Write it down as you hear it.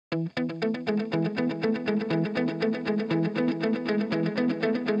So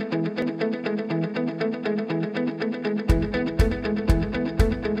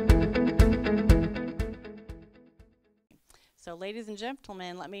ladies and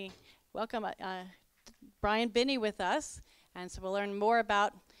gentlemen, let me welcome Brian Binnie with us. And so we'll learn more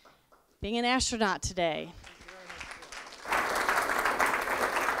about being an astronaut today.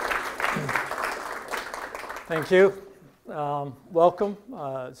 Thank you. Welcome.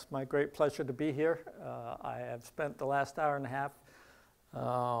 It's my great pleasure to be here. I have spent the last hour and a half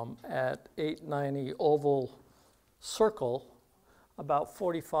at 890 Oval Circle, about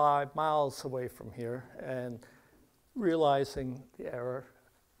 45 miles away from here, and realizing the error,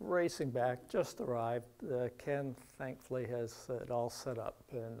 racing back, just arrived. Ken, thankfully, has it all set up.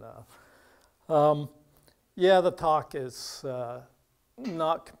 And yeah, the talk is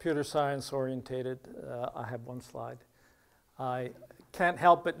not computer science orientated. I have one slide. I can't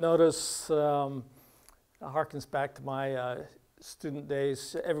help but notice, harkens back to my student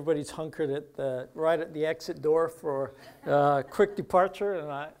days, everybody's hunkered at right at the exit door for quick departure,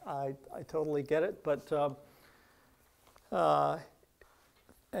 and I totally get it. But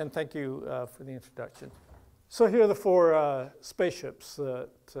and thank you for the introduction. So here are the four spaceships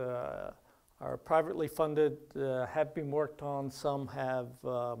that are privately funded, have been worked on. Some have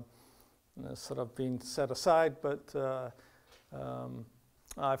sort of been set aside, but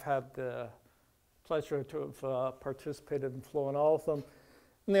I've had the pleasure to have participated and flown all of them.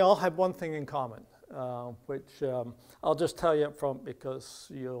 And they all have one thing in common, which I'll just tell you up front because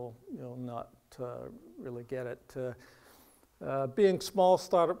you'll not really get it. Being small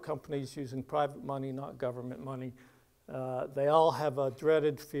startup companies using private money, not government money, they all have a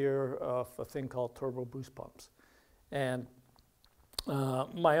dreaded fear of a thing called turbo boost pumps. And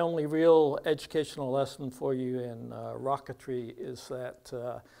my only real educational lesson for you in rocketry is that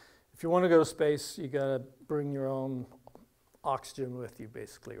if you want to go to space, you got to bring your own oxygen with you,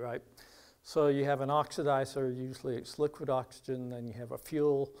 basically, right? So you have an oxidizer, usually it's liquid oxygen, then you have a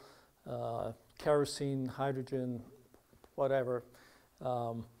fuel, kerosene, hydrogen, whatever,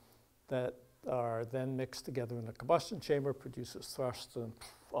 that are then mixed together in a combustion chamber, produces thrust, and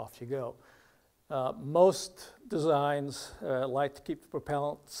off you go. Most designs like to keep the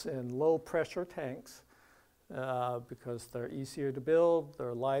propellants in low pressure tanks because they're easier to build,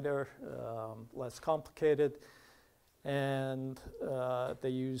 they're lighter, less complicated, and they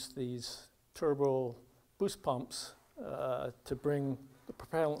use these turbo boost pumps to bring the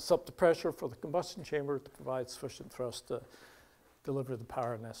propellants up to pressure for the combustion chamber to provide sufficient thrust to deliver the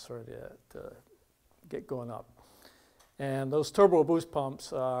power necessary to get going up. And those turbo boost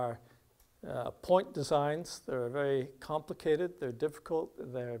pumps are point designs. They're very complicated, they're difficult,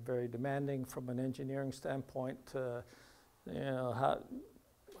 they're very demanding from an engineering standpoint,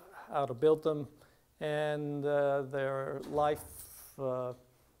 how to build them, and their lifelong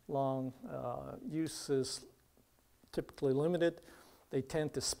use is typically limited. They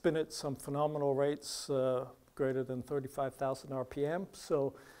tend to spin at some phenomenal rates, greater than 35,000 RPM.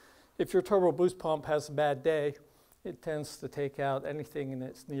 So if your turbo boost pump has a bad day, it tends to take out anything in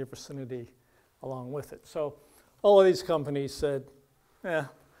its near vicinity along with it. So all of these companies said,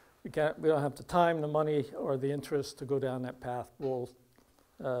 we don't have the time, the money, or the interest to go down that path. We'll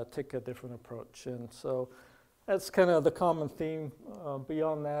take a different approach. And so that's kind of the common theme.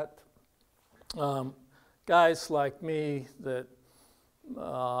 Beyond that, guys like me that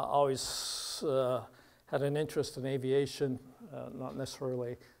always had an interest in aviation, not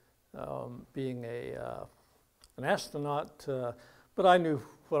necessarily being an astronaut, but I knew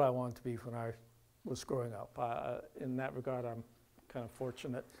what I wanted to be when I was growing up. In that regard, I'm kind of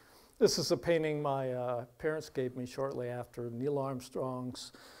fortunate. This is a painting my parents gave me shortly after Neil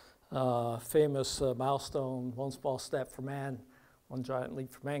Armstrong's famous milestone, one small step for man, one giant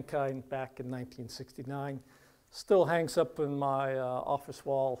leap for mankind, back in 1969. Still hangs up in my office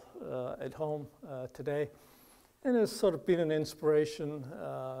wall at home today, and has sort of been an inspiration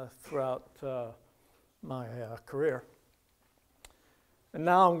throughout my career. And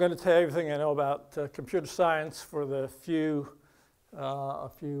now I'm going to tell you everything I know about computer science for the a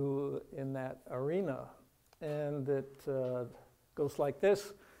few in that arena. And it goes like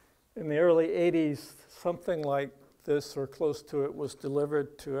this. In the early 80s, something like this or close to it was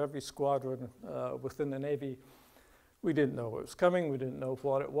delivered to every squadron within the Navy. We didn't know it was coming. We didn't know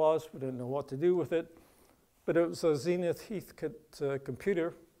what it was. We didn't know what to do with it. But it was a Zenith Heathkit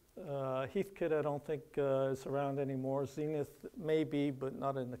computer. Heathkit, I don't think is around anymore. Zenith may be, but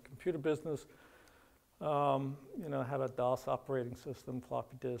not in the computer business. Had a DOS operating system,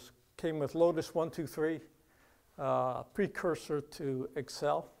 floppy disk. Came with Lotus 1, 2, 3, precursor to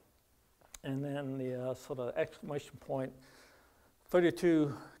Excel. and then the sort of exclamation point,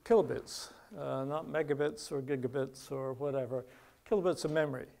 32 kilobits, not megabits or gigabits or whatever, kilobits of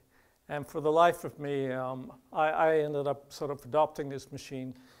memory. And for the life of me, I ended up sort of adopting this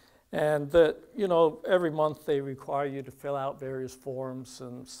machine. And that, you know, every month they require you to fill out various forms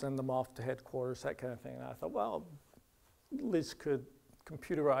and send them off to headquarters, that kind of thing. And I thought, well, Liz could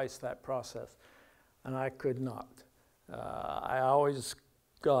computerize that process. And I could not. I always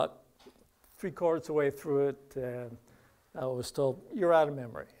got 3/4 of the way through it, and I was told, you're out of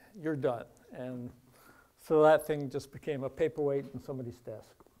memory, you're done. And so that thing just became a paperweight in somebody's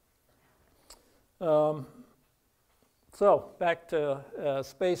desk. So back to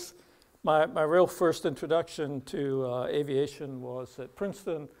space. My real first introduction to aviation was at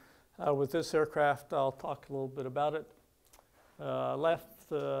Princeton with this aircraft. I'll talk a little bit about it. Left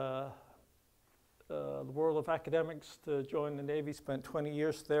the world of academics to join the Navy, spent 20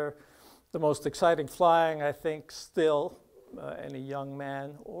 years there. The most exciting flying, I think, still any young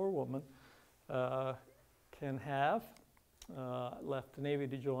man or woman can have. Left the Navy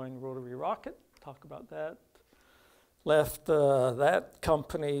to join Rotary Rocket, talk about that. Left that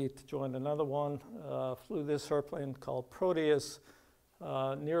company to join another one, flew this airplane called Proteus,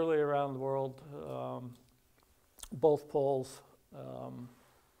 nearly around the world, both poles,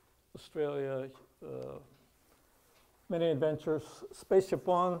 Australia, many adventures.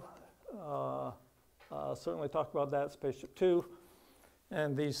 SpaceShipOne, certainly talk about that, Spaceship 2,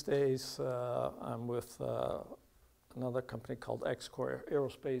 and these days I'm with another company called X-Core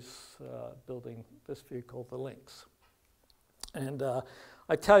Aerospace, building this vehicle, the Lynx. And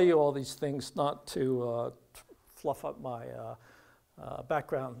I tell you all these things not to fluff up my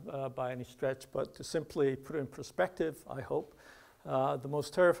background by any stretch, but to simply put in perspective, I hope. The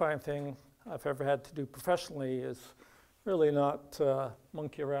most terrifying thing I've ever had to do professionally is really not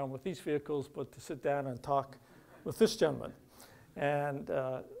monkey around with these vehicles, but to sit down and talk with this gentleman. And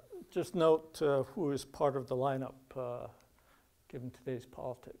just note who is part of the lineup given today's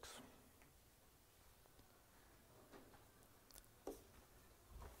politics.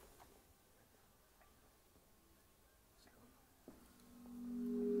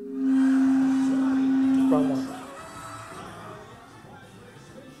 Wrong one.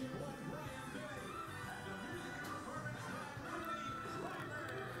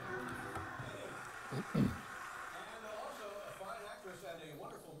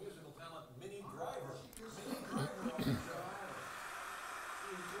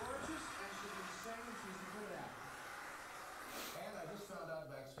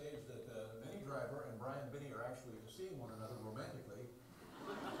 Binnie are actually seeing one another romantically.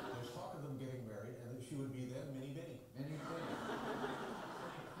 There's talk of them getting married, and that she would be then Binnie. Binnie.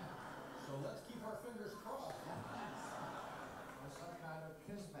 So let's keep our fingers crossed. There's some kind of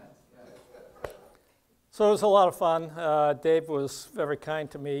kismet. Yes. So it was a lot of fun. Dave was very kind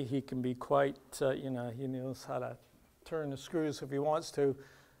to me. He can be quite, he knows how to turn the screws if he wants to,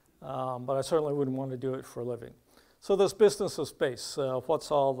 but I certainly wouldn't want to do it for a living. So this business of space,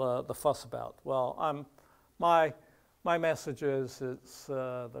 what's all the fuss about? Well, my message is it's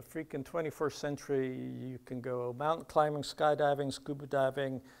the freaking 21st century. You can go mountain climbing, skydiving, scuba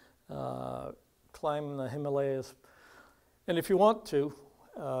diving, climb the Himalayas. And if you want to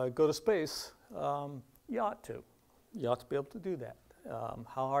go to space, you ought to. You ought to be able to do that.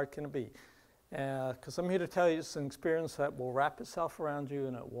 How hard can it be? Because I'm here to tell you it's an experience that will wrap itself around you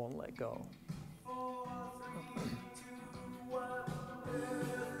and it won't let go.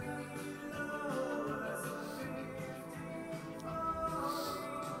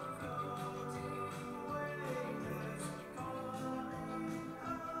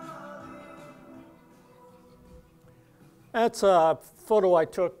 That's a photo I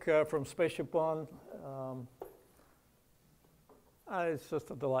took from SpaceShipOne. It's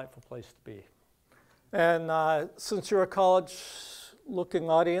just a delightful place to be. And since you're a college-looking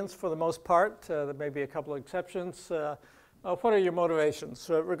audience for the most part, there may be a couple of exceptions. What are your motivations,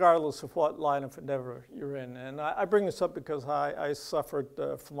 regardless of what line of endeavor you're in? And I bring this up because I suffered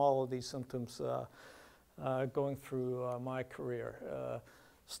from all of these symptoms going through my career.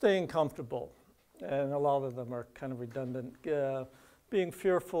 Staying comfortable. And a lot of them are kind of redundant. Being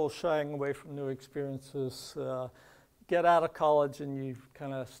fearful, shying away from new experiences, get out of college and you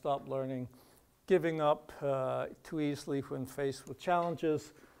kind of stop learning, giving up too easily when faced with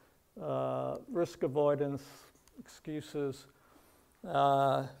challenges, risk avoidance, excuses,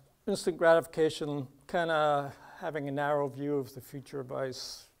 instant gratification, kind of having a narrow view of the future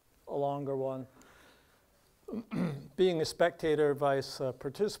vice a longer one. Being a spectator vice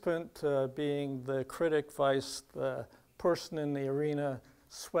participant, being the critic vice the person in the arena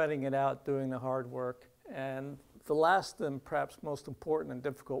sweating it out, doing the hard work. And the last and perhaps most important and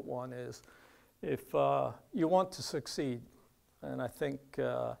difficult one is if you want to succeed, and I think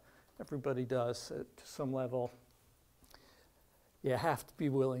everybody does to some level, you have to be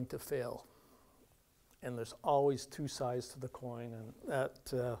willing to fail. And there's always two sides to the coin, and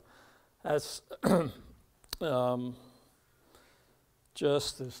that's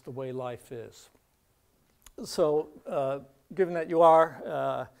just is the way life is. So, given that you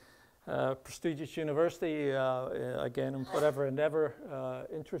are a prestigious university, again, in whatever endeavor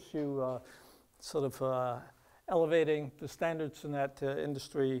interests you, sort of elevating the standards in that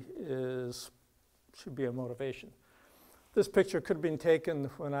industry should be a motivation. This picture could have been taken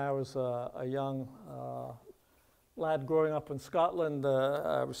when I was a young lad growing up in Scotland.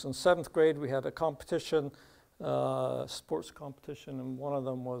 I was in 7th grade. We had a competition, sports competition, and one of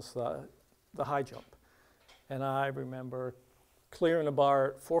them was the high jump. And I remember clearing a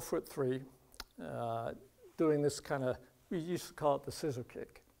bar at 4'3", doing this kind of, we used to call it the scissor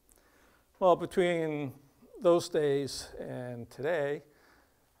kick. Well, between those days and today,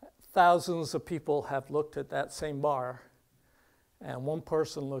 thousands of people have looked at that same bar, and one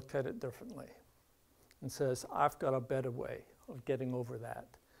person looked at it differently and says, I've got a better way of getting over that.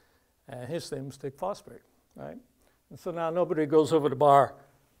 And his name was Dick Fosbury, right? And so now nobody goes over the bar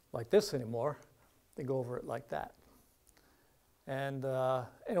like this anymore. They go over it like that. And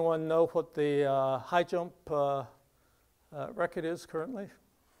anyone know what the high jump record is currently?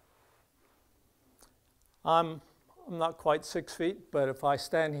 I'm not quite 6 feet, but if I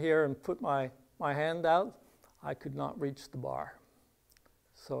stand here and put my hand out, I could not reach the bar.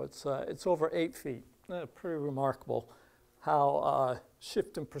 So it's over 8 feet. Pretty remarkable how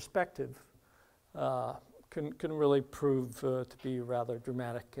shift in perspective can really prove to be rather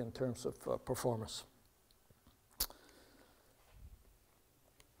dramatic in terms of performance.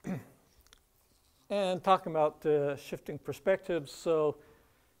 And talking about shifting perspectives, so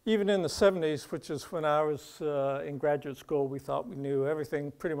even in the 70s, which is when I was in graduate school, we thought we knew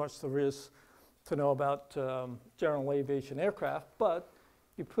everything pretty much there is to know about general aviation aircraft, but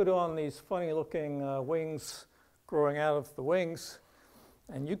you put on these funny looking wings growing out of the wings,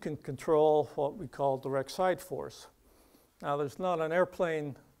 and you can control what we call direct side force. Now, there's not an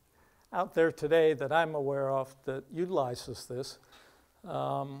airplane out there today that I'm aware of that utilizes this.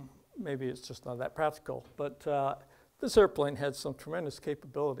 Maybe it's just not that practical, but this airplane had some tremendous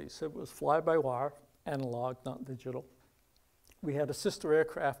capabilities. It was fly-by-wire, analog, not digital. We had a sister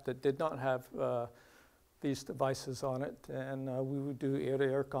aircraft that did not have these devices on it, and we would do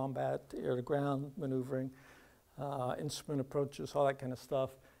air-to-air combat, air-to-ground maneuvering, instrument approaches, all that kind of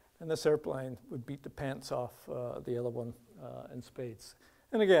stuff. And this airplane would beat the pants off the other one in spades.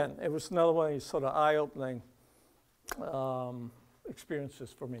 And again, it was another one of these sort of eye-opening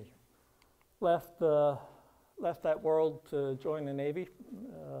experiences for me. Left that world to join the Navy.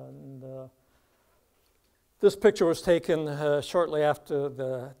 This picture was taken shortly after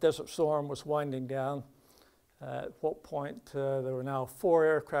the Desert Storm was winding down. At what point there were now 4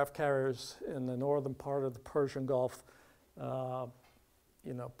 aircraft carriers in the northern part of the Persian Gulf,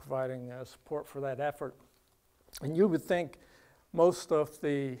 providing support for that effort. And you would think most of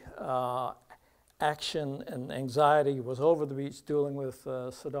the action and anxiety was over the beach dealing with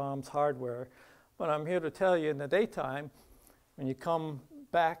Saddam's hardware. But I'm here to tell you in the daytime, when you come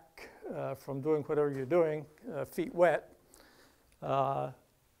back from doing whatever you're doing, feet wet,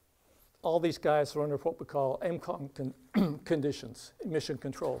 all these guys are under what we call MCON conditions, emission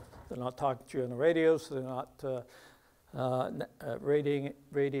control. They're not talking to you on the radios, they're not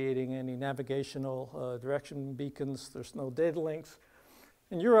radiating any navigational direction beacons, there's no data links.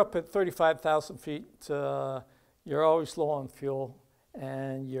 And you're up at 35,000 feet, you're always low on fuel,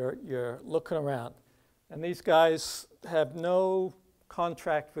 and you're looking around. And these guys have no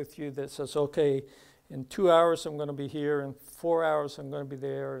contract with you that says, okay, in 2 hours I'm going to be here, in 4 hours I'm going to be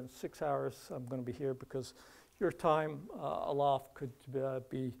there, in 6 hours I'm going to be here, because your time aloft could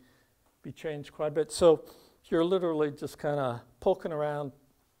be changed quite a bit. So you're literally just kind of poking around,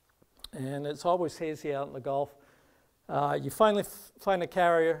 and it's always hazy out in the Gulf. You finally find a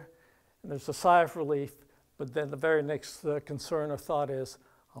carrier, and there's a sigh of relief, but then the very next concern or thought is,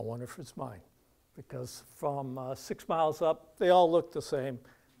 I wonder if it's mine. Because from 6 miles up, they all look the same.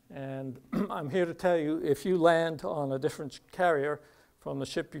 And I'm here to tell you, if you land on a different carrier from the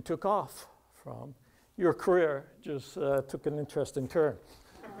ship you took off from, your career just took an interesting turn.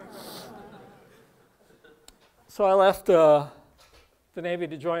 So I left the Navy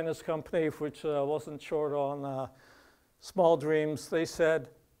to join this company, which wasn't short on small dreams. They said,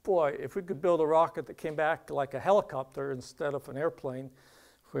 boy, if we could build a rocket that came back like a helicopter instead of an airplane,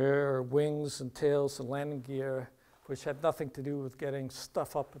 where wings and tails and landing gear, which had nothing to do with getting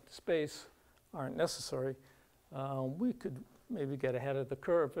stuff up into space, aren't necessary, we could maybe get ahead of the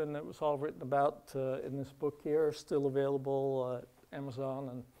curve. And it was all written about in this book here, still available at Amazon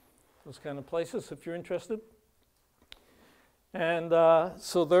and those kind of places if you're interested. And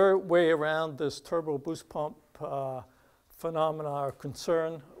so their way around this turbo boost pump phenomena or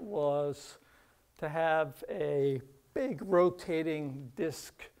concern was to have a big rotating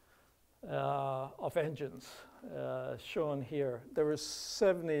disk of engines shown here. There were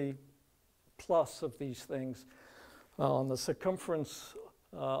 70 plus of these things on the circumference,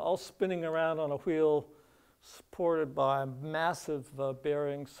 all spinning around on a wheel supported by massive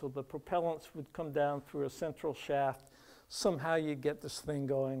bearings, so the propellants would come down through a central shaft. Somehow you get this thing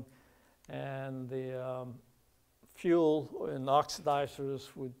going, and the fuel and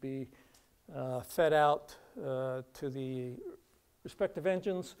oxidizers would be fed out to the respective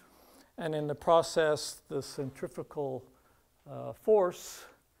engines, and in the process, the centrifugal force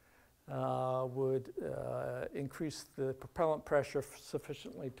would increase the propellant pressure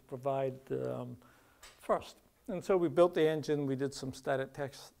sufficiently to provide thrust. And so we built the engine, we did some static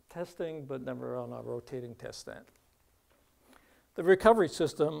testing, but never on a rotating test stand. The recovery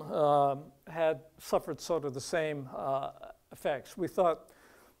system had suffered sort of the same effects.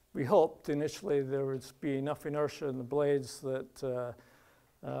 We hoped initially there would be enough inertia in the blades that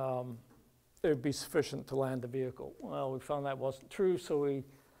it would be sufficient to land the vehicle. Well, we found that wasn't true, so we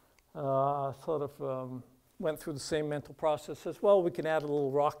sort of went through the same mental process as well. We can add a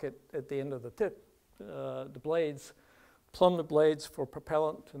little rocket at the end of the tip, the blades, plumb the blades for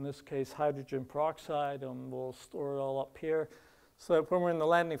propellant, in this case hydrogen peroxide, and we'll store it all up here. So that when we're in the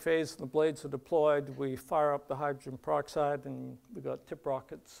landing phase and the blades are deployed, we fire up the hydrogen peroxide, and we got tip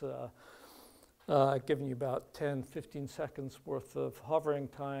rockets giving you about 10, 15 seconds worth of hovering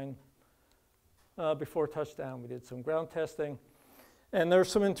time before touchdown. We did some ground testing. And there are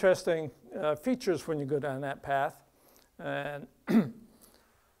some interesting features when you go down that path. And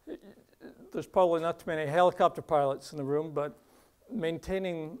there's probably not too many helicopter pilots in the room, but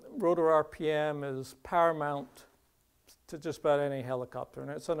maintaining rotor RPM is paramount to just about any helicopter, and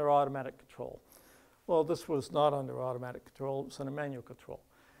it's under automatic control. Well, this was not under automatic control, it was under manual control.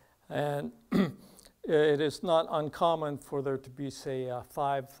 And it is not uncommon for there to be, say, a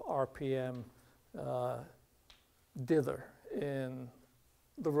 5 RPM dither in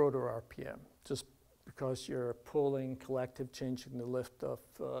the rotor RPM, just because you're pulling, collective, changing the lift of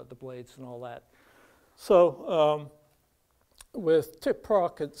the blades and all that. So with tip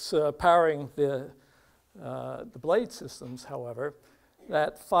rockets powering the blade systems, however,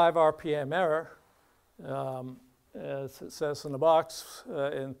 that 5 RPM error, as it says in the box,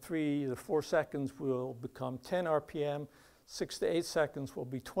 in 3 to 4 seconds will become 10 RPM, 6 to 8 seconds will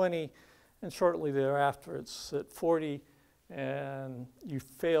be 20, and shortly thereafter it's at 40, and you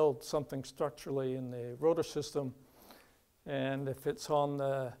failed something structurally in the rotor system, and if it's on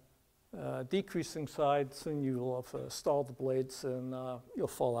the decreasing side, soon you will have stalled the blades and you'll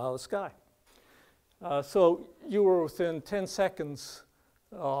fall out of the sky. So you were within 10 seconds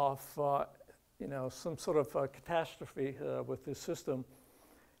of some sort of catastrophe with this system.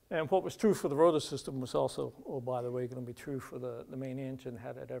 And what was true for the rotor system was also, oh, by the way, going to be true for the main engine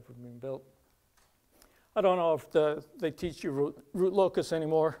had it ever been built. I don't know if they teach you root locus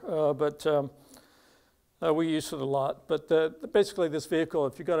anymore, but we use it a lot. But basically this vehicle,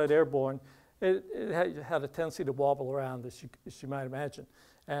 if you got it airborne, it had a tendency to wobble around, as you might imagine.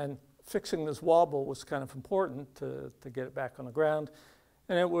 And fixing this wobble was kind of important to get it back on the ground.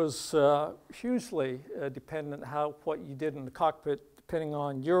 And it was hugely dependent what you did in the cockpit, depending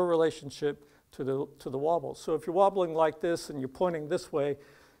on your relationship to the wobble. So if you're wobbling like this and you're pointing this way,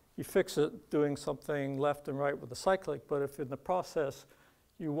 you fix it doing something left and right with the cyclic. But if in the process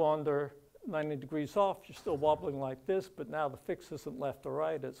you wander 90 degrees off, you're still wobbling like this, but now the fix isn't left or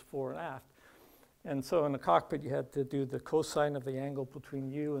right, it's fore and aft. And so in the cockpit, you had to do the cosine of the angle between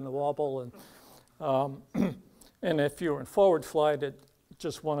you and the wobble. And, and if you were in forward flight, it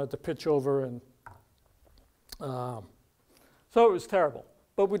just wanted to pitch over. And so it was terrible.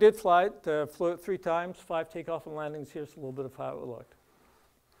 But we did fly it, flew it 3 times, 5 takeoff and landings. Here's a little bit of how it looked.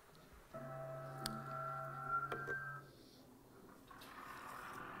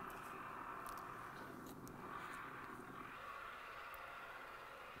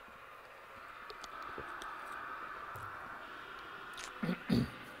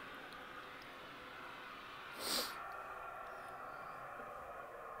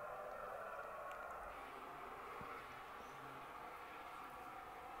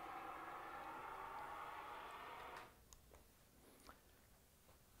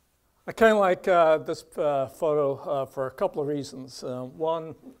 I kind of like this photo for a couple of reasons.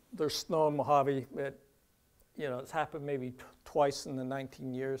 One, there's snow in Mojave. It's happened maybe twice in the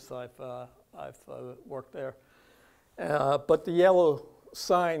 19 years I've worked there. But the yellow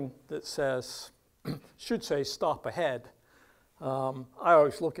sign that says, should say stop ahead. I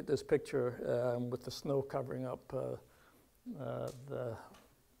always look at this picture with the snow covering up the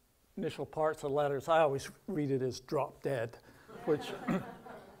initial parts of the letters. I always read it as drop dead, which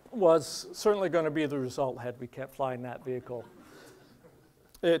was certainly going to be the result had we kept flying that vehicle.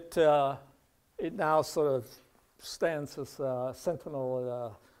 It now sort of stands as a sentinel at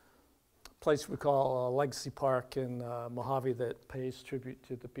a place we call a Legacy Park in Mojave that pays tribute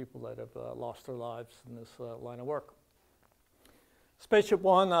to the people that have lost their lives in this line of work.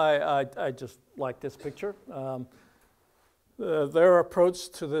 SpaceShipOne, I just like this picture. Their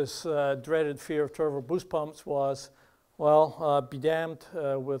approach to this dreaded fear of turbo boost pumps was, well, be damned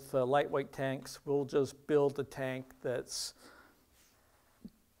with lightweight tanks. We'll just build a tank that's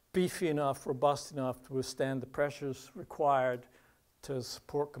beefy enough, robust enough to withstand the pressures required to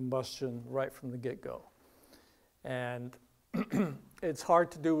support combustion right from the get-go. And it's hard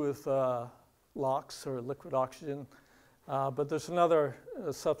to do with LOX or liquid oxygen, but there's another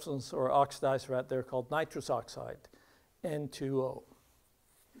substance or oxidizer out there called nitrous oxide, N2O.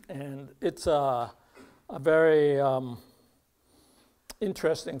 And it's a very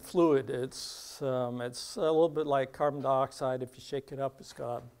interesting fluid. It's a little bit like carbon dioxide. If you shake it up, it's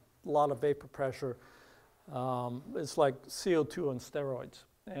got a lot of vapor pressure. It's like CO2 on steroids.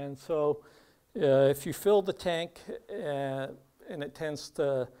 And so if you fill the tank, and it tends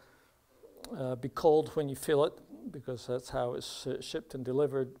to be cold when you fill it, because that's how it's shipped and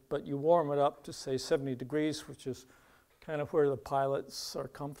delivered, but you warm it up to, say, 70 degrees, which is kind of where the pilots are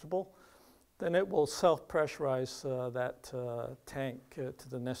comfortable, then it will self-pressurize that tank to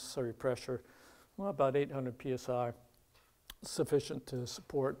the necessary pressure, well, about 800 psi, sufficient to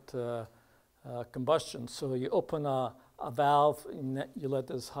support combustion. So you open a valve, and you let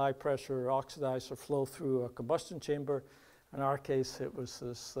this high-pressure oxidizer flow through a combustion chamber. In our case, it was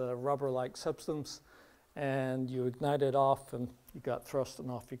this rubber-like substance, and you ignite it off, and you got thrust, and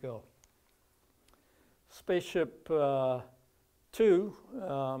off you go. Spaceship 2,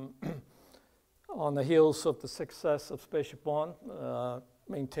 on the heels of the success of SpaceShipOne,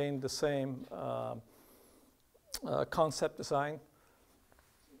 maintained the same concept design.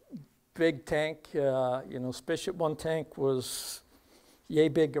 Big tank, SpaceShipOne tank was yay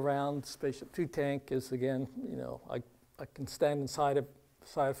big around. Spaceship 2 tank is, again, I can stand inside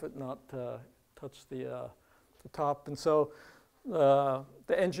of it, not touch the top. And so the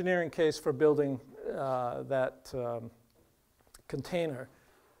engineering case for building that container,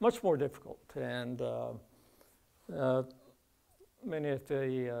 much more difficult. And many of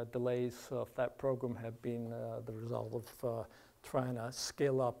the delays of that program have been the result of trying to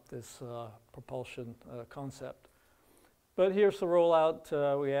scale up this propulsion concept. But here's the rollout.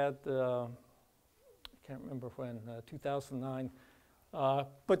 We had, I can't remember when, 2009.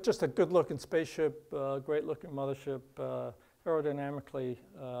 But just a good-looking spaceship, great-looking mothership, aerodynamically,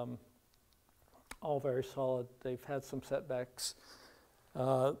 all very solid. They've had some setbacks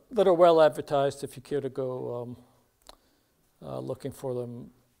that are well advertised if you care to go looking for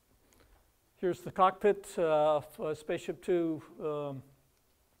them. Here's the cockpit of Spaceship 2.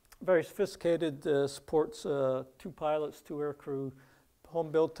 Very sophisticated, supports 2 pilots, 2 aircrew,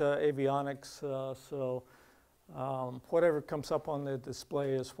 home-built avionics. So whatever comes up on the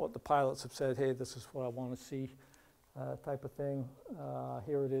display is what the pilots have said, hey, this is what I want to see, type of thing.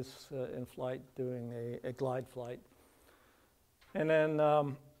 Here it is in flight doing a glide flight. And then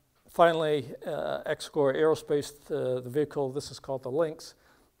finally, Xcore Aerospace, the vehicle, this is called the Lynx.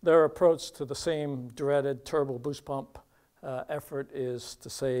 Their approach to the same dreaded turbo boost pump effort is to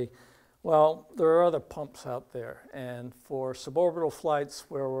say, well, there are other pumps out there. And for suborbital flights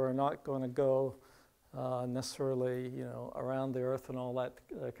where we're not going to go necessarily, around the Earth and all that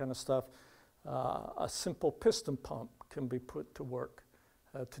kind of stuff, a simple piston pump can be put to work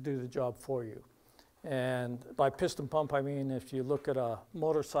to do the job for you. And by piston pump, I mean if you look at a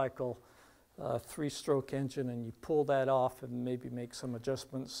motorcycle, 3-stroke engine, and you pull that off and maybe make some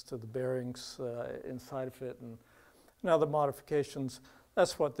adjustments to the bearings inside of it and other modifications,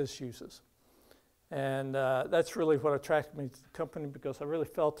 that's what this uses. And that's really what attracted me to the company, because I really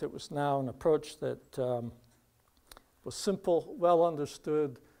felt it was now an approach that was simple, well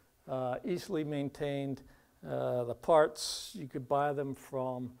understood, easily maintained. The parts, you could buy them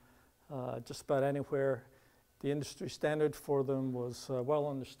from just about anywhere. The industry standard for them was well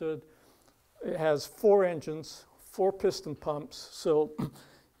understood. It has 4 engines, 4 piston pumps, so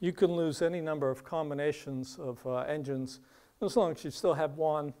You can lose any number of combinations of engines, as long as you still have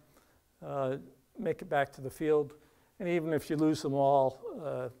one, make it back to the field. And even if you lose them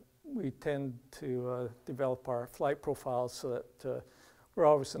all, we tend to develop our flight profiles so that we're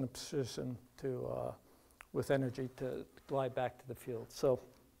always in a position to, with energy, to glide back to the field. So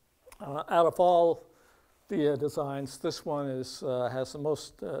out of all the designs, this one has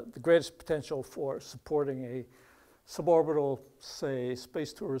the greatest potential for supporting a suborbital, say,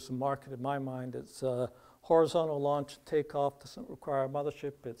 space tourism market. In my mind, it's horizontal launch and takeoff, doesn't require a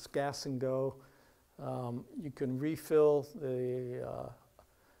mothership, it's gas and go. You can refill the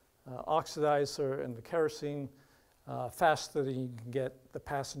oxidizer and the kerosene faster than you can get the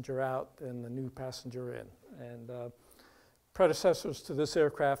passenger out and the new passenger in. And predecessors to this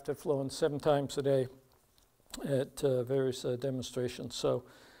aircraft have flown 7 times a day at various demonstrations. So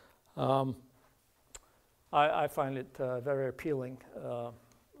I find it a very appealing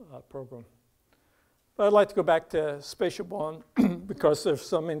program. But I'd like to go back to SpaceShipOne because there's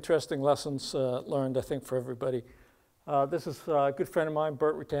some interesting lessons learned, I think, for everybody. This is a good friend of mine,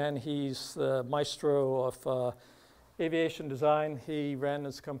 Bert Rutan. He's the maestro of aviation design. He ran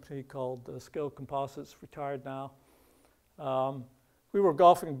this company called Skill Composites, retired now. We were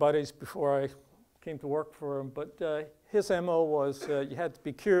golfing buddies before I came to work for him, but his MO was you had to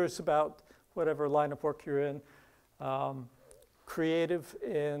be curious about whatever line of work you're in, creative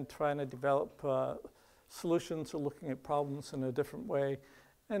in trying to develop solutions or looking at problems in a different way,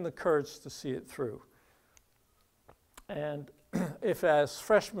 and the courage to see it through. And if as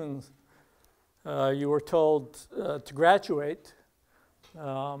freshmen you were told to graduate,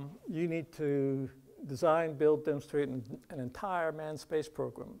 you need to design, build, demonstrate an entire manned space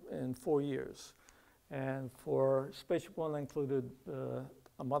program in 4 years. And for SpaceShipOne, that included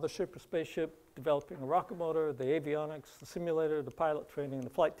a mothership, a spaceship, developing a rocket motor, the avionics, the simulator, the pilot training, the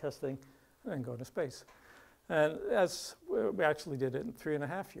flight testing, and then going to space. And as we actually did it in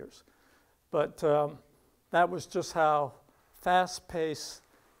 3.5 years. But that was just how fast-paced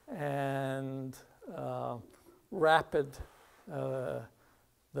and rapid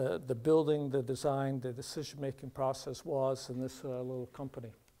the building, the design, the decision-making process was in this little company.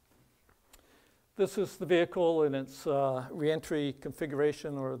 This is the vehicle in its reentry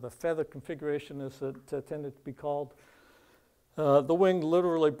configuration, or the feather configuration as it tended to be called. The wing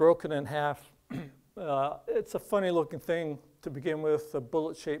literally broken in half. It's a funny looking thing to begin with. The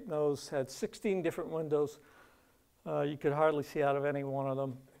bullet-shaped nose had 16 different windows. You could hardly see out of any one of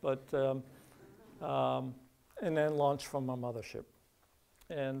them, but and then launched from a mothership.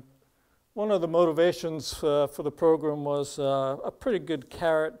 And one of the motivations for the program was a pretty good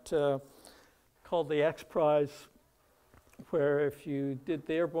carrot called the X Prize, where if you did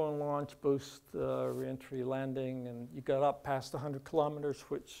the airborne launch, boost, reentry, landing, and you got up past 100 kilometers,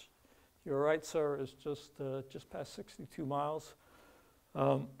 which you're right, sir, is just past 62 miles.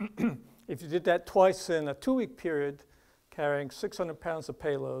 If you did that twice in a 2-week period, carrying 600 pounds of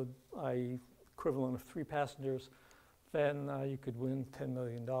payload, i.e. equivalent of 3 passengers, then you could win $10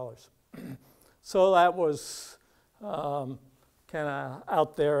 million. So that was kind of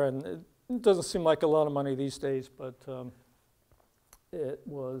out there, and it doesn't seem like a lot of money these days, but it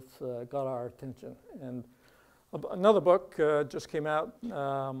was got our attention. And another book just came out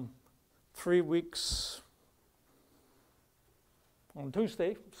 3 weeks on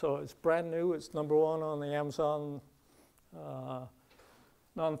Tuesday, so it's brand new. It's #1 on the Amazon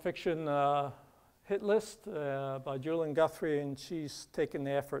nonfiction hit list by Julian Guthrie, and she's taken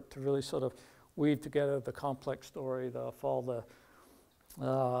the effort to really sort of weave together the complex story of all the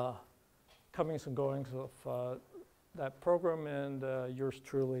comings and goings of that program, and yours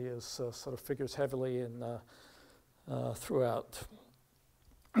truly is sort of figures heavily in throughout.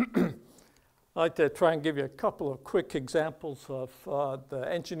 I'd like to try and give you a couple of quick examples of the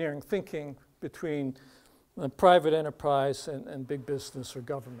engineering thinking between the private enterprise and big business or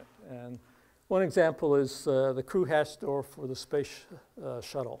government. And one example is the crew hatch door for the space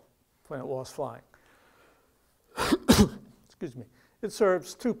shuttle when it was flying. Excuse me. It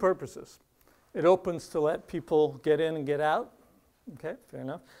serves 2 purposes. It opens to let people get in and get out. Okay, fair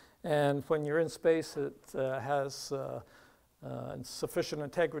enough. And when you're in space, it has sufficient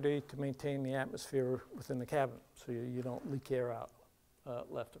integrity to maintain the atmosphere within the cabin, so you don't leak air out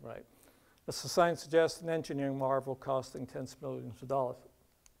left and right. As the sign suggests, an engineering marvel costing tens of millions of dollars.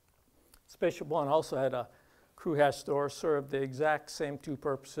 SpaceShipOne also had a crew hatch door, served the exact same 2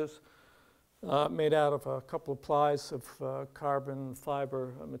 purposes, made out of a couple of plies of carbon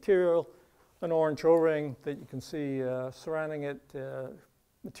fiber material, an orange O-ring that you can see surrounding it.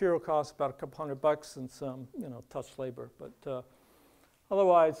 Material costs about a couple $100 and some, tough labor. But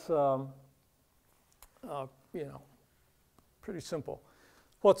Otherwise, you know, pretty simple.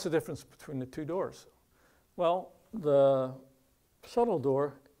 What's the difference between the two doors? Well, the shuttle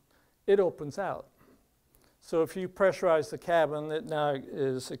door, it opens out. So if you pressurize the cabin, it now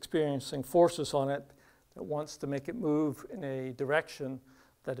is experiencing forces on it that wants to make it move in a direction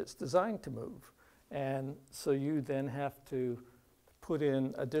that it's designed to move. And so you then have to put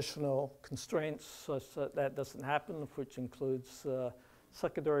in additional constraints such that that doesn't happen, which includes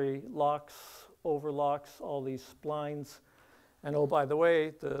secondary locks, overlocks, all these splines. And oh, by the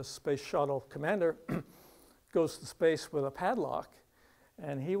way, the Space Shuttle commander goes to space with a padlock,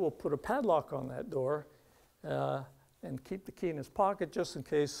 and he will put a padlock on that door and keep the key in his pocket just in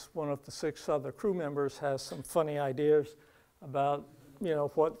case one of the 6 other crew members has some funny ideas about, you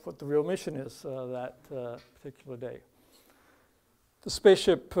know, what the real mission is that particular day. The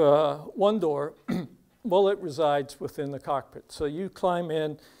SpaceShipOne door, well, it resides within the cockpit. So you climb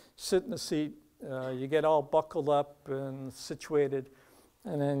in, sit in the seat, you get all buckled up and situated,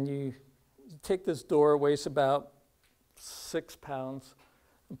 and then you take this door, weighs about 6 pounds,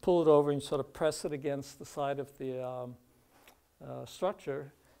 and pull it over and sort of press it against the side of the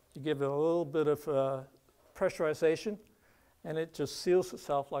structure. You give it a little bit of pressurization, and it just seals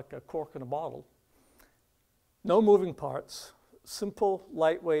itself like a cork in a bottle. No moving parts, simple,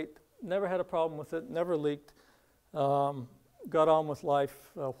 lightweight, never had a problem with it, never leaked, got on with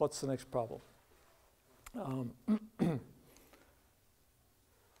life. What's the next problem?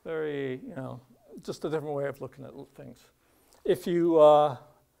 Very, you know, just a different way of looking at things. If you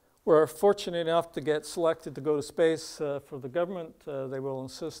were fortunate enough to get selected to go to space for the government, they will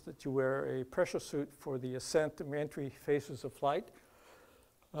insist that you wear a pressure suit for the ascent and reentry phases of flight.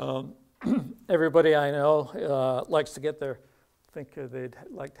 Everybody I know likes to get there. I think they'd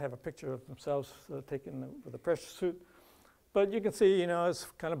like to have a picture of themselves taken with a pressure suit. But you can see, you know, it's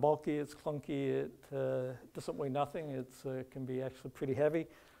kind of bulky, it's clunky, it doesn't weigh nothing, it can be actually pretty heavy.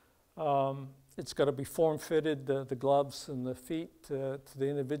 It's got to be form-fitted, the gloves and the feet to the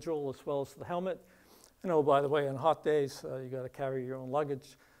individual as well as the helmet. And oh, by the way, on hot days, you got to carry your own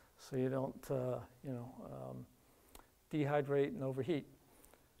luggage so you don't, you know, dehydrate and overheat.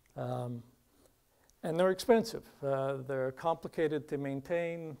 And they're expensive. They're complicated to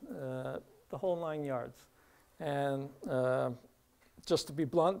maintain, the whole 9 yards. And just to be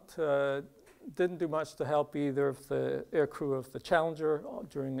blunt, didn't do much to help either of the aircrew of the Challenger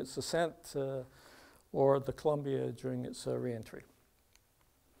during its ascent or the Columbia during its reentry.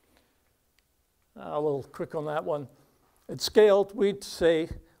 A little quick on that one. At scaled, we'd say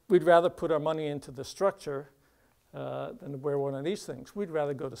we'd rather put our money into the structure than to wear one of these things. We'd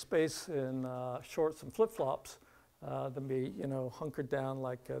rather go to space in shorts and flip-flops than be, you know, hunkered down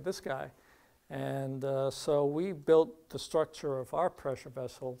like this guy. And so we built the structure of our pressure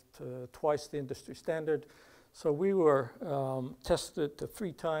vessel to twice the industry standard. So we were tested to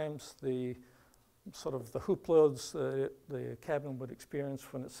 3 times the sort of the hoop loads the cabin would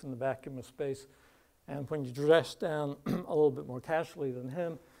experience when it's in the vacuum of space. And when you dress down a little bit more casually than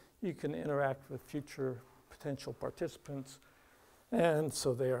him, you can interact with future potential participants. And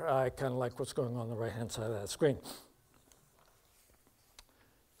so there, I kind of like what's going on the right-hand side of that screen.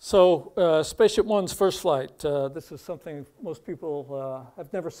 So SpaceShipOne's first flight, this is something most people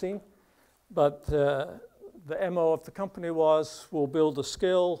have never seen, but the MO of the company was we'll build a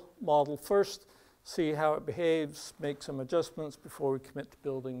scale model first, see how it behaves, make some adjustments before we commit to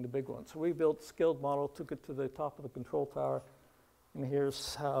building the big one. So we built a scaled model, took it to the top of the control tower, and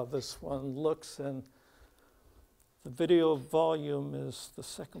here's how this one looks. And the video volume is the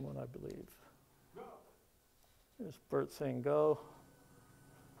second one, I believe. Go. There's Bert saying go.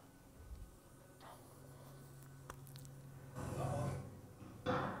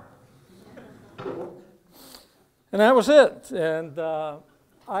 And that was it. And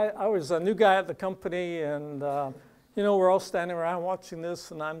I was a new guy at the company, and you know, we're all standing around watching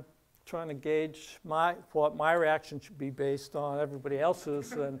this, and I'm trying to gauge what my reaction should be based on everybody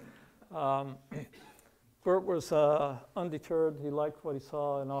else's. And Bert was undeterred. He liked what he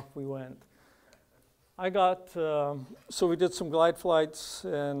saw, and off we went. I got, so we did some glide flights,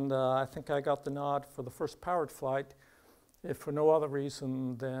 and I think I got the nod for the first powered flight. If for no other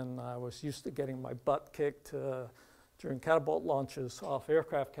reason than I was used to getting my butt kicked during catapult launches off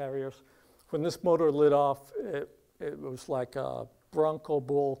aircraft carriers. When this motor lit off, it was like a bronco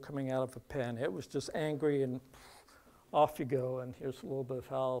bull coming out of a pen. It was just angry, and off you go. And here's a little bit of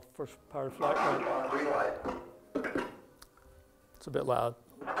how first powered flight went. It's a bit loud.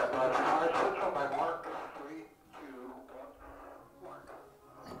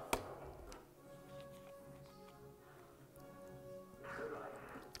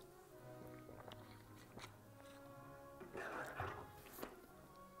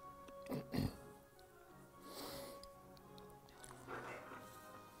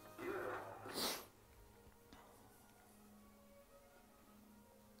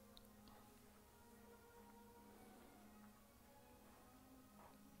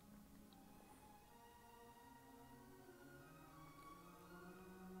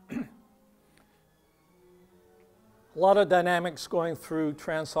 A lot of dynamics going through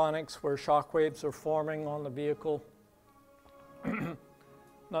transonics where shock waves are forming on the vehicle.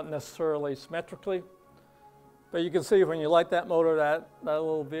 Not necessarily symmetrically, but you can see when you light that motor, that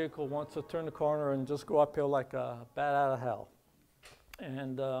little vehicle wants to turn the corner and just go uphill like a bat out of hell.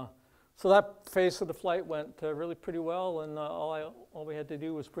 And so that phase of the flight went really pretty well, and all we had to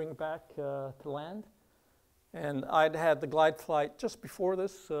do was bring it back to land. And I'd had the glide flight just before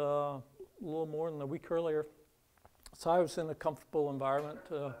this, a little more than a week earlier. So I was in a comfortable environment.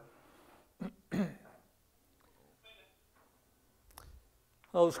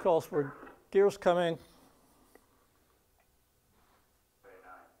 Those calls for gears coming.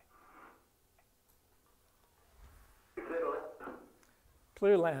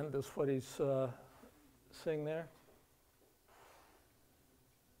 Clear land is what he's saying there.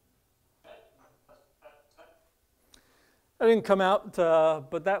 I didn't come out,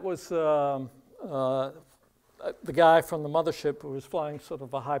 but that was the guy from the mothership who was flying sort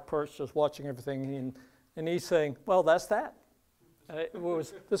of a high perch, just watching everything, and he's saying, well, that's that.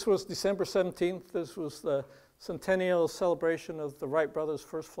 This was December 17th. This was the centennial celebration of the Wright brothers'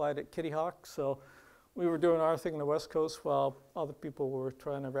 first flight at Kitty Hawk. So we were doing our thing on the West Coast while other people were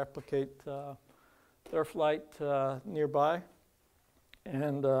trying to replicate their flight nearby.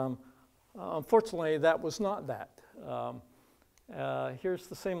 And unfortunately, that was not that. Here's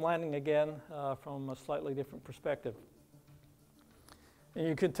the same landing again from a slightly different perspective. And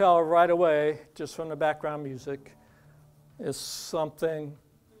you can tell right away, just from the background music, is something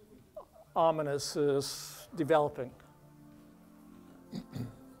ominous is developing.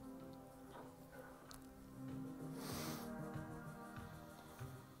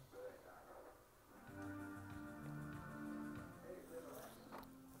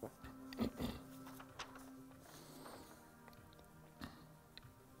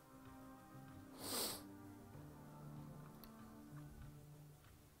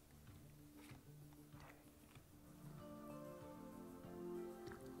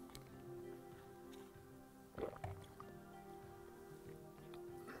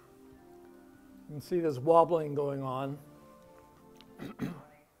 You can see there's wobbling going on.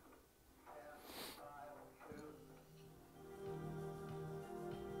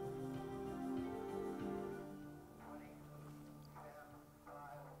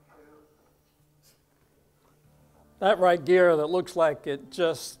 That right gear that looks like it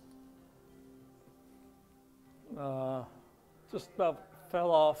just about fell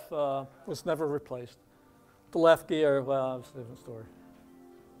off, was never replaced. The left gear, well, it's a different story.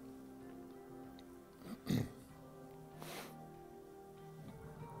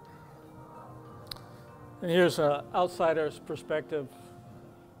 And here's an outsider's perspective.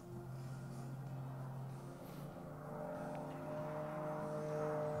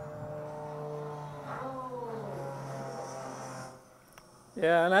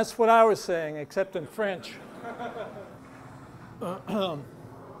 Yeah, and that's what I was saying, except in French.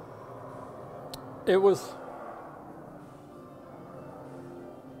 It was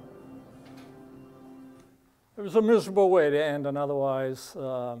a miserable way to end an otherwise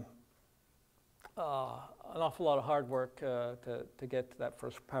an awful lot of hard work to get to that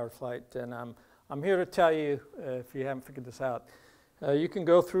first powered flight. And I'm here to tell you, if you haven't figured this out, you can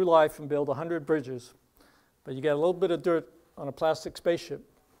go through life and build 100 bridges, but you get a little bit of dirt on a plastic spaceship.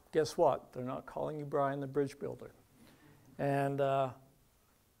 Guess what? They're not calling you Brian the bridge builder. And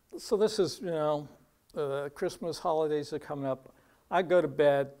so this is, Christmas holidays are coming up. I go to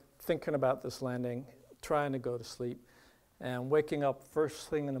bed thinking about this landing, trying to go to sleep, and waking up first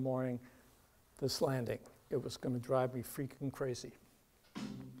thing in the morning, this landing. It was going to drive me freaking crazy. I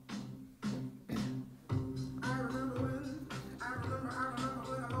remember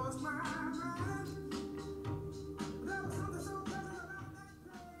when I lost my mind. There was something so pleasant about that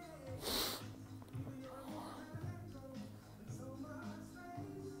day. You were more than an echo in so much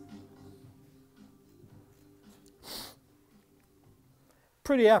space.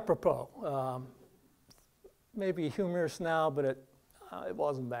 Pretty apropos. Maybe humorous now, but it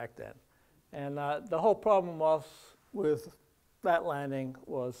wasn't back then. And the whole problem was with that landing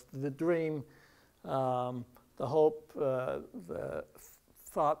was the dream, the hope, the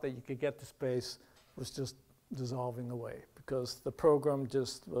thought that you could get to space was just dissolving away because the program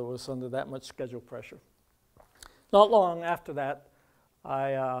just was under that much schedule pressure. Not long after that,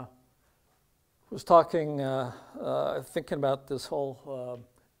 I was talking, thinking about this whole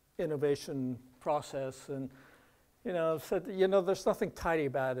innovation process, and said, there's nothing tidy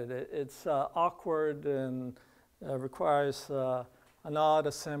about it. It's awkward and requires an odd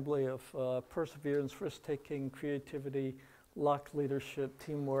assembly of perseverance, risk-taking, creativity, luck, leadership,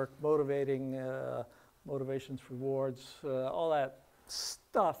 teamwork, motivating motivations, rewards, all that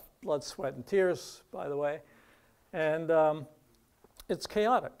stuff, blood, sweat, and tears, by the way. And it's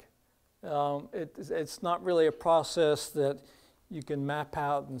chaotic. It's not really a process that you can map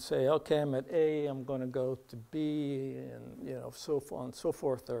out and say, okay, I'm at A, I'm going to go to B, and so on and so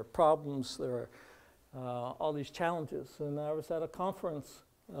forth. There are problems, there are all these challenges. And I was at a conference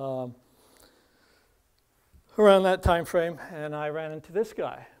around that time frame, and I ran into this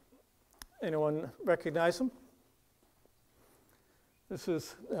guy. Anyone recognize him? This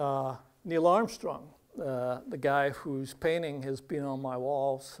is Neil Armstrong, the guy whose painting has been on my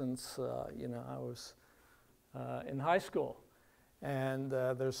wall since I was in high school. And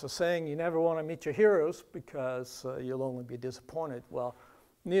there's a saying, you never want to meet your heroes because you'll only be disappointed. Well,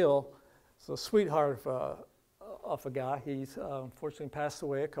 Neil is a sweetheart of a guy. He's unfortunately passed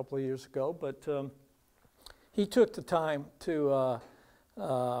away a couple of years ago, but he took the time to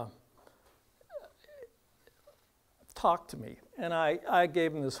talk to me. And I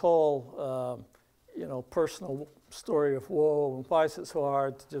gave him this whole personal story of, whoa, and why is it so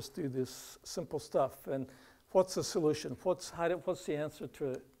hard to just do this simple stuff? And what's the solution? What's the answer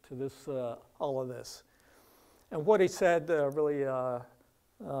to this, all of this? And what he said really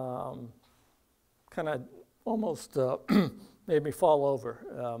kind of almost made me fall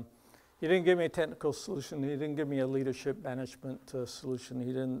over. He didn't give me a technical solution. He didn't give me a leadership management solution.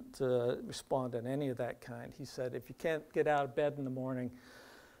 He didn't respond in any of that kind. He said, if you can't get out of bed in the morning,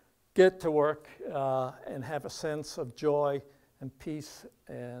 get to work and have a sense of joy and peace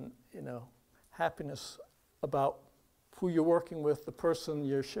and happiness about who you're working with, the person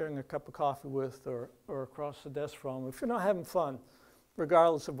you're sharing a cup of coffee with or across the desk from. If you're not having fun,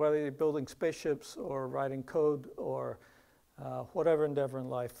 regardless of whether you're building spaceships or writing code or whatever endeavor in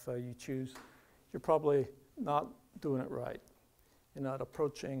life you choose, you're probably not doing it right. You're not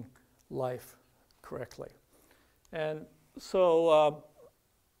approaching life correctly. And so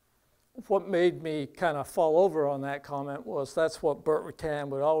what made me kind of fall over on that comment was that's what Burt Rutan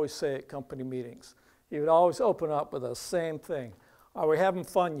would always say at company meetings. He would always open up with the same thing. Are we having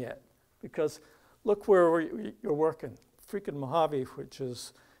fun yet? Because look where you're working. Freaking Mojave, which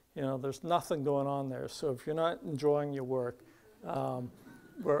is, there's nothing going on there. So if you're not enjoying your work,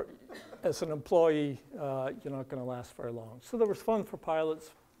 as an employee, you're not going to last very long. So there was fun for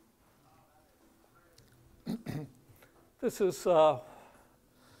pilots. This is the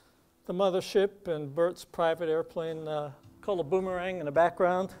mothership and Bert's private airplane called a Boomerang in the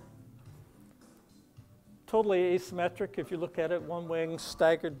background. Totally asymmetric. If you look at it, one wing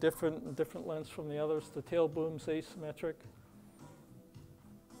staggered different lengths from the others. The tail boom's asymmetric.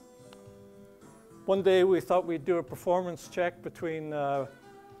 One day we thought we'd do a performance check between the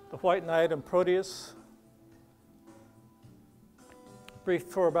White Knight and Proteus. Briefed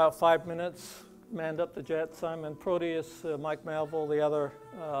for about 5 minutes, manned up the jet. Simon Proteus, Mike Melville, the other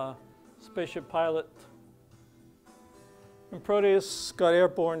spaceship pilot. And Proteus got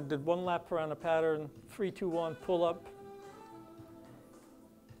airborne, did 1 lap around the pattern, 3, 2, 1, pull up.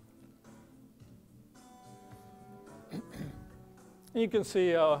 You can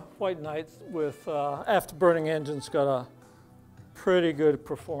see White Knight with afterburning engines got a pretty good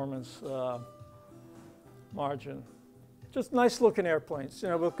performance margin. Just nice looking airplanes.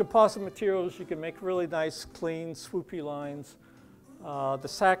 With composite materials, you can make really nice, clean, swoopy lines. The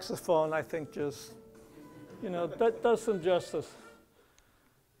saxophone, I think, just that does some justice.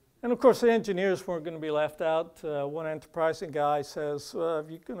 And of course, the engineers weren't going to be left out. One enterprising guy says, if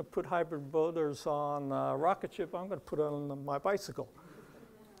you're going to put hybrid motors on a rocket ship, I'm going to put it on my bicycle.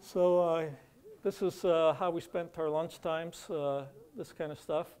 So this is how we spent our lunch times, this kind of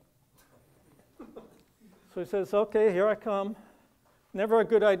stuff. So he says, okay, here I come. Never a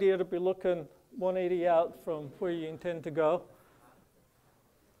good idea to be looking 180 out from where you intend to go.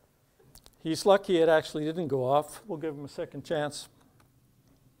 He's lucky it actually didn't go off. We'll give him a second chance.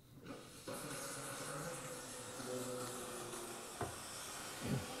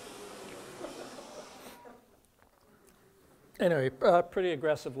 Anyway, pretty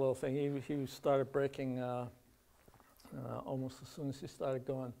aggressive little thing. He started braking almost as soon as he started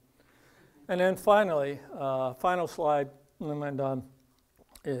going. And then finally, final slide, and then I'm done,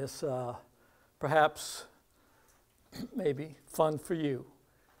 is perhaps maybe fun for you.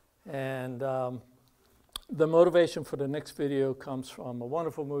 And the motivation for the next video comes from a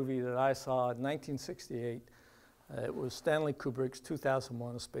wonderful movie that I saw in 1968. It was Stanley Kubrick's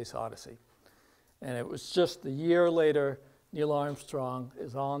 2001: A Space Odyssey. And it was just a year later, Neil Armstrong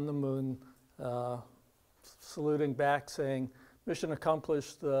is on the moon, saluting back, saying, "Mission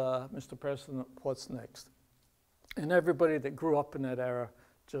accomplished, Mr. President, what's next?" And everybody that grew up in that era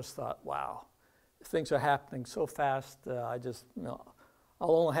just thought, wow, things are happening so fast. I just, I'll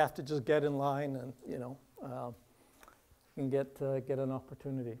only have to just get in line and, and get an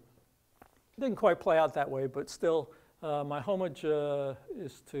opportunity. Didn't quite play out that way, but still, my homage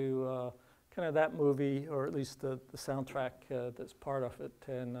is to kind of that movie, or at least the soundtrack that's part of it.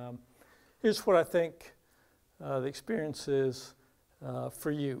 And here's what I think the experience is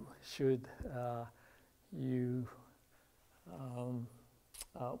for you, should you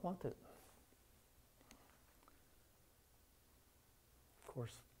want it. Of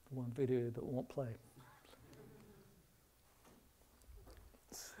course, the one video that won't play.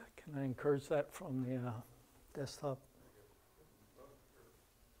 Can I encourage that from the desktop?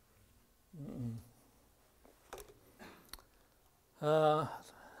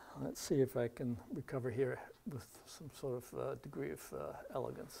 Let's see if I can recover here with some sort of degree of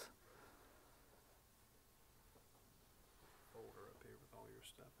elegance. Folder up here with all your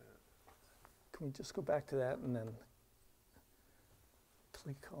stuff in it. Can we just go back to that and then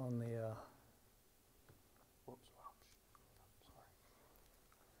click on the... Whoops, sorry.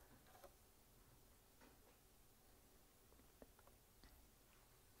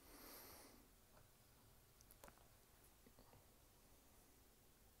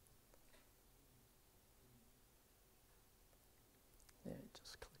 Yeah,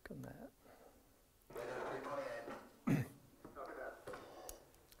 just click on that.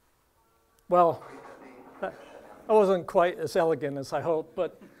 Well, that wasn't quite as elegant as I hoped,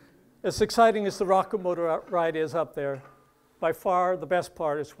 but as exciting as the rocket motor ride is up there, by far the best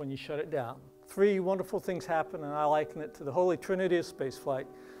part is when you shut it down. 3 wonderful things happen, and I liken it to the holy trinity of spaceflight.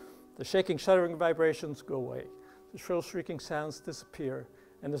 The shaking, shuddering vibrations go away. The shrill, shrieking sounds disappear,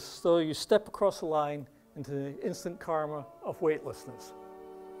 and as though you step across the line into the instant karma of weightlessness.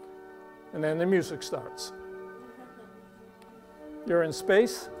 And then the music starts. You're in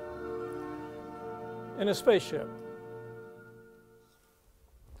space, in a spaceship.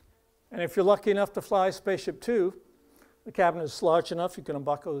 And if you're lucky enough to fly Spaceship 2, the cabin is large enough you can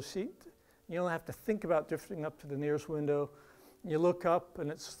unbuckle the seat. You don't have to think about drifting up to the nearest window. You look up, and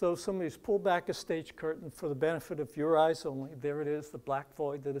it's as though somebody's pulled back a stage curtain for the benefit of your eyes only. There it is, the black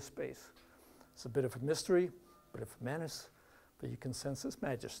void that is space. It's a bit of a mystery, a bit of a menace, but you can sense its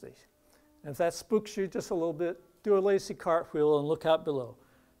majesty. And if that spooks you just a little bit, do a lazy cartwheel and look out below,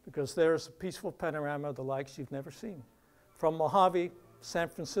 because there's a peaceful panorama of the likes you've never seen. From Mojave, San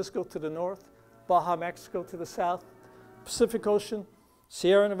Francisco to the north, Baja, Mexico to the south, Pacific Ocean,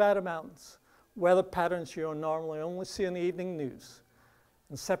 Sierra Nevada mountains, weather patterns you'll normally only see in the evening news.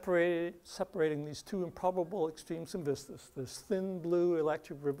 And separating these 2 improbable extremes and vistas, this thin blue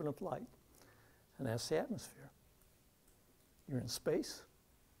electric ribbon of light. And that's the atmosphere. You're in space,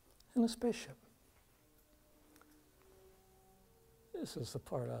 in a spaceship. This is the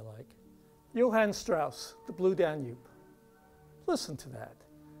part I like. Johann Strauss, The Blue Danube. Listen to that.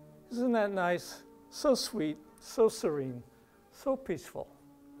 Isn't that nice? So sweet, so serene, so peaceful.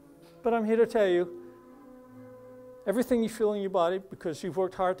 But I'm here to tell you, everything you feel in your body, because you've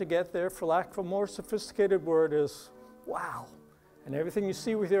worked hard to get there, for lack of a more sophisticated word, is wow. And everything you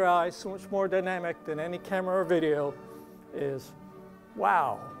see with your eyes, so much more dynamic than any camera or video, is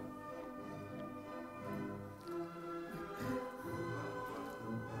wow.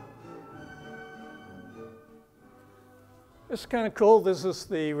 It's kind of cool. This is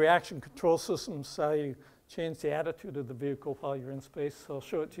the reaction control systems, how you change the attitude of the vehicle while you're in space. So I'll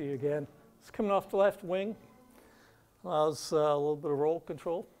show it to you again. It's coming off the left wing. Allows a little bit of roll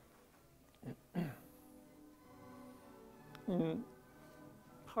control.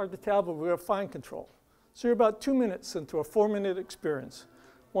 Hard to tell, but we have fine control. So you're about 2 minutes into a 4-minute experience.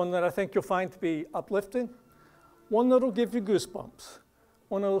 One that I think you'll find to be uplifting. One that'll give you goosebumps.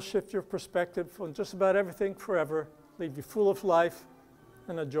 One that'll shift your perspective on just about everything forever, leave you full of life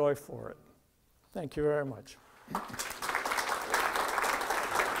and a joy for it. Thank you very much.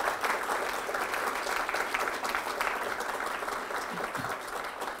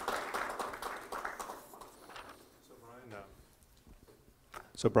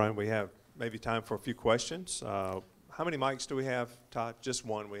 So Brian, we have maybe time for a few questions. How many mics do we have, Todd? Just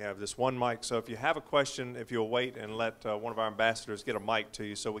one. We have this one mic. So if you have a question, if you'll wait and let one of our ambassadors get a mic to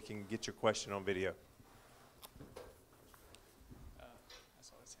you so we can get your question on video.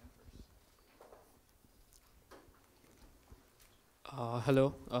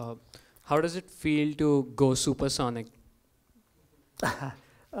 Hello. How does it feel to go supersonic?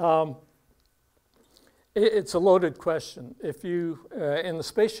 It's a loaded question. If you, in the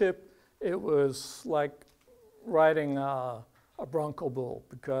spaceship, it was like riding a bronco bull,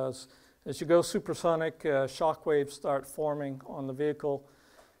 because as you go supersonic, shock waves start forming on the vehicle.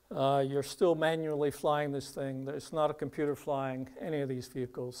 you're still manually flying this thing. There's not a computer flying any of these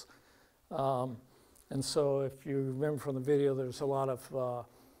vehicles. And so if you remember from the video, there's a lot of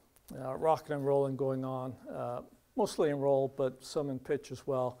rocking and rolling going on, mostly in roll, but some in pitch as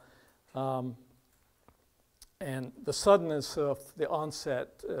well. And the suddenness of the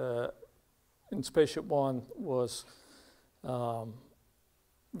onset in SpaceShipOne was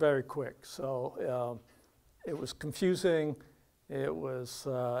very quick. So it was confusing. It was,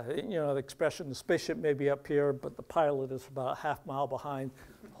 the expression, the spaceship may be up here, but the pilot is about a half mile behind,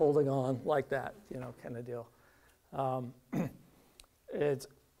 holding on like that, kind of deal.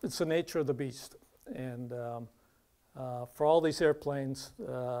 It's the nature of the beast. And for all these airplanes,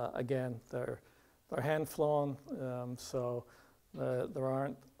 again, they're hand-flown, so there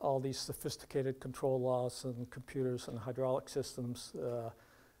aren't all these sophisticated control laws and computers and hydraulic systems,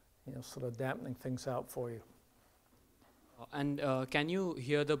 sort of dampening things out for you. And can you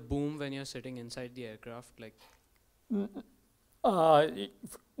hear the boom when you're sitting inside the aircraft? Like,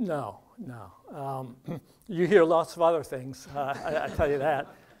 no. You hear lots of other things. I tell you that.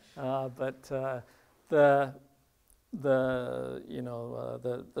 But the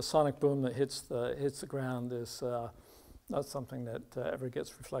sonic boom that hits the ground is not something that ever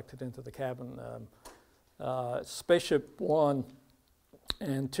gets reflected into the cabin. SpaceShipOne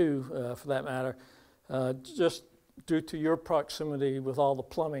and 2, for that matter, just due to your proximity with all the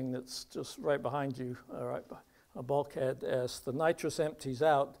plumbing that's just right behind you, right by a bulkhead, as the nitrous empties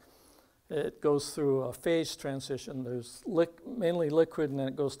out, it goes through a phase transition. There's mainly liquid, and then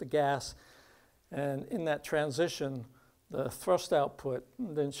it goes to gas. And in that transition, the thrust output,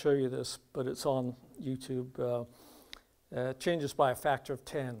 I didn't show you this, but it's on YouTube, changes by a factor of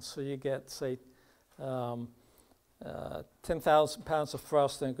 10. So you get, say, 10,000 pounds of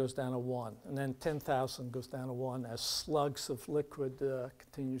thrust, then it goes down to 1. And then 10,000 goes down to 1 as slugs of liquid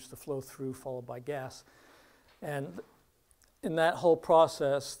continues to flow through, followed by gas. And in that whole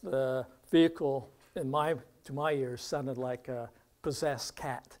process, the vehicle, to my ears, sounded like a possessed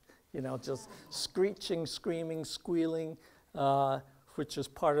cat. Just screeching, screaming, squealing, which is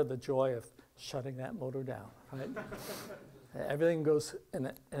part of the joy of shutting that motor down, right? Everything goes, and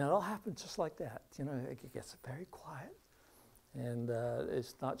it all happens just like that. It gets very quiet, and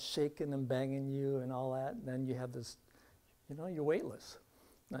it's not shaking and banging you and all that. And then you have this, you're weightless.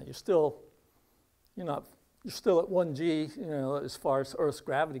 Now you're still at 1G, as far as Earth's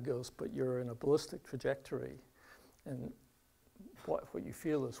gravity goes, but you're in a ballistic trajectory, and what you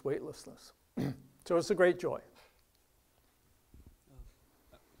feel is weightlessness. So it's a great joy.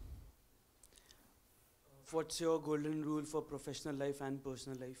 What's your golden rule for professional life and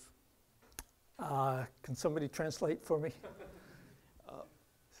personal life? Can somebody translate for me?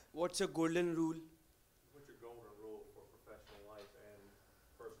 What's your golden rule? What's your golden rule for professional life and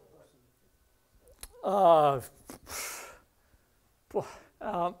personal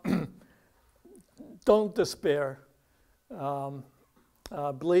life? Don't despair.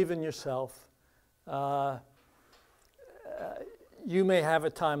 Believe in yourself. You may have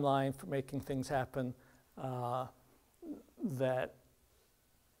a timeline for making things happen that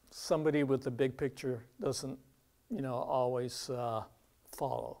somebody with the big picture doesn't, always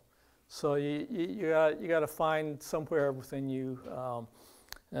follow. So you got to find somewhere within you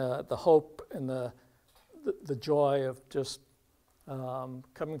the hope and the joy of just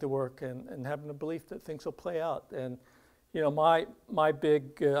coming to work and having a belief that things will play out. And my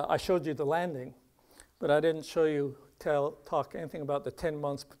big I showed you the landing, but I didn't show you talk anything about the 10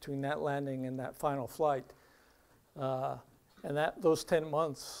 months between that landing and that final flight. And those 10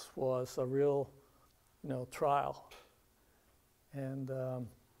 months was a real, trial. And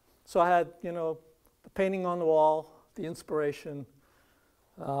so I had, the painting on the wall, the inspiration.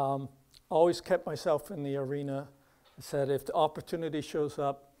 Always kept myself in the arena. I said, if the opportunity shows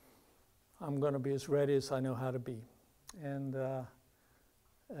up, I'm going to be as ready as I know how to be. And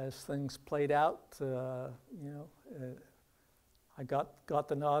as things played out, I got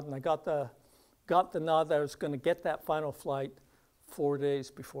the nod, and I got the nod that I was going to get that final flight 4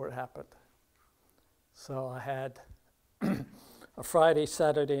 days before it happened. So I had a Friday,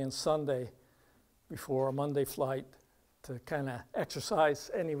 Saturday, and Sunday before a Monday flight to kind of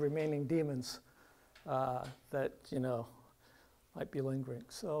exercise any remaining demons that might be lingering.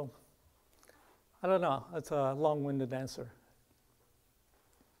 So I don't know. That's a long-winded answer.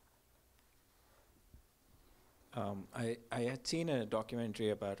 I had seen a documentary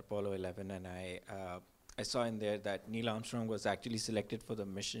about Apollo 11, and I saw in there that Neil Armstrong was actually selected for the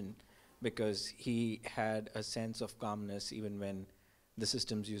mission because he had a sense of calmness even when the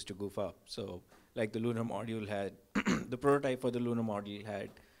systems used to goof up. So like the lunar module had, the prototype for the lunar module had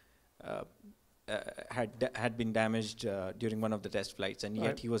had been damaged during one of the test flights, and yet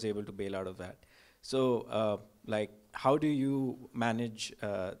Right. he was able to bail out of that. So, like, how do you manage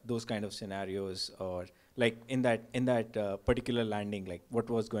those kind of scenarios, or like in that particular landing, like what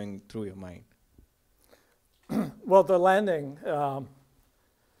was going through your mind? Well, the landing,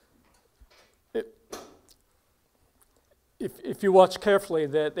 if you watch carefully,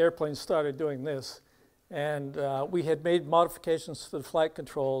 the airplane started doing this, and we had made modifications to the flight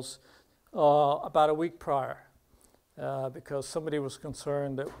controls about a week prior, because somebody was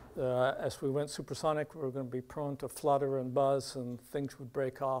concerned that as we went supersonic, we were going to be prone to flutter and buzz, and things would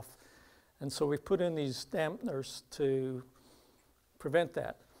break off. And so we put in these dampeners to prevent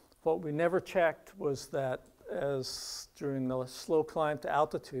that. What we never checked was that as during the slow climb to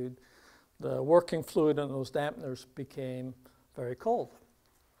altitude, the working fluid in those dampeners became very cold.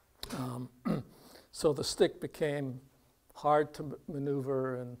 So the stick became hard to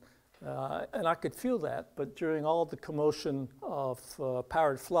maneuver, and I could feel that. But during all the commotion of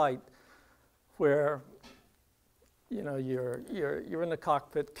powered flight, where you know you're in the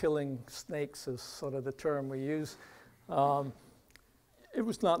cockpit killing snakes is sort of the term we use, it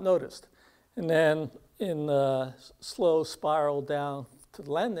was not noticed. And then in the slow spiral down to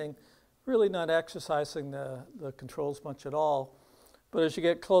the landing, really not exercising the controls much at all. But as you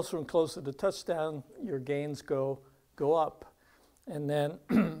get closer and closer to touchdown, your gains go up. And then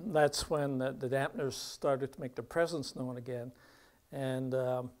that's when the dampeners started to make their presence known again. And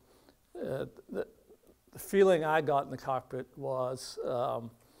the feeling I got in the cockpit was I'm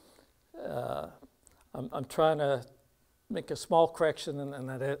trying to make a small correction,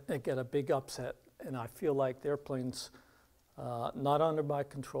 and I get a big upset. And I feel like the airplane's not under my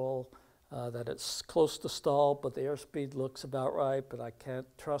control, that it's close to stall, but the airspeed looks about right, but I can't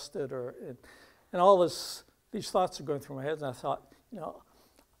trust it. And all these thoughts are going through my head, and I thought, you know,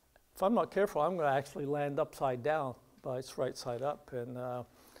 if I'm not careful, I'm going to actually land upside down, but it's right side up. And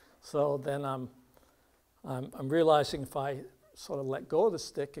so then I'm realizing if I sort of let go of the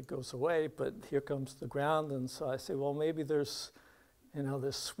stick, it goes away, but here comes the ground. And so I say, well, maybe there's, you know,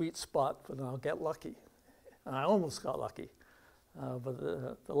 this sweet spot, and I'll get lucky. And I almost got lucky, but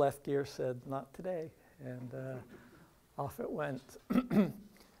the left gear said, not today, and off it went.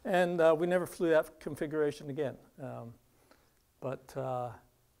 And we never flew that configuration again. But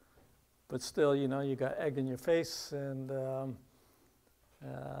still, you know, you got egg in your face, and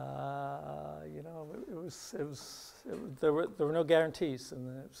you know, there were no guarantees,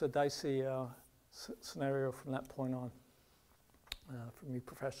 and it was a dicey scenario from that point on for me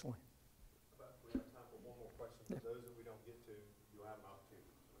professionally. But we have time for one more question. For those that we don't get to, you'll have an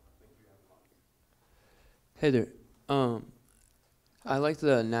opportunity. I think you have a mic. Hey there. I like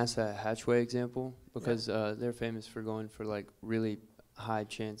the NASA hatchway example because they're famous for going for like really high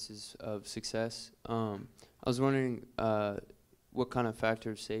chances of success. I was wondering what kind of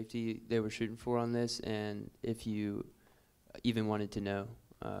factor of safety they were shooting for on this, and if you even wanted to know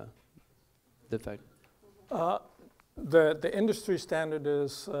the fact. The industry standard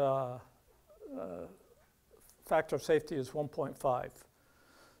is factor of safety is 1.5.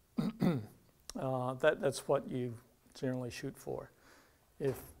 That's what you generally shoot for.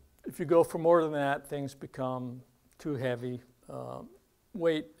 If you go for more than that, things become too heavy.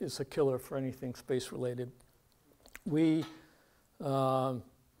 Weight is a killer for anything space related. We had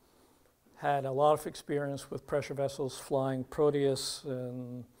a lot of experience with pressure vessels flying Proteus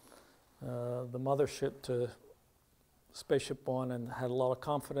and the mothership to SpaceShipOne, and had a lot of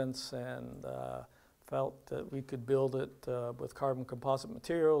confidence, and felt that we could build it with carbon composite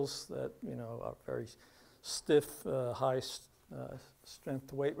materials that, you know, are very stiff, high strength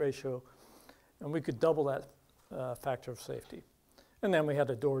to weight ratio, and we could double that factor of safety. And then we had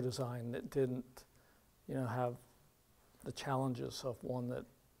a door design that didn't, you know, have the challenges of one that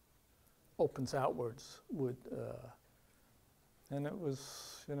opens outwards would, and it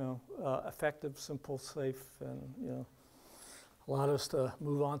was, you know, effective, simple, safe, and, you know, allowed us to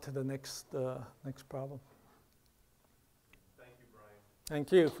move on to the next problem. Thank you, Brian.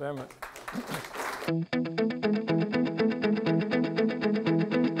 Thank you very much.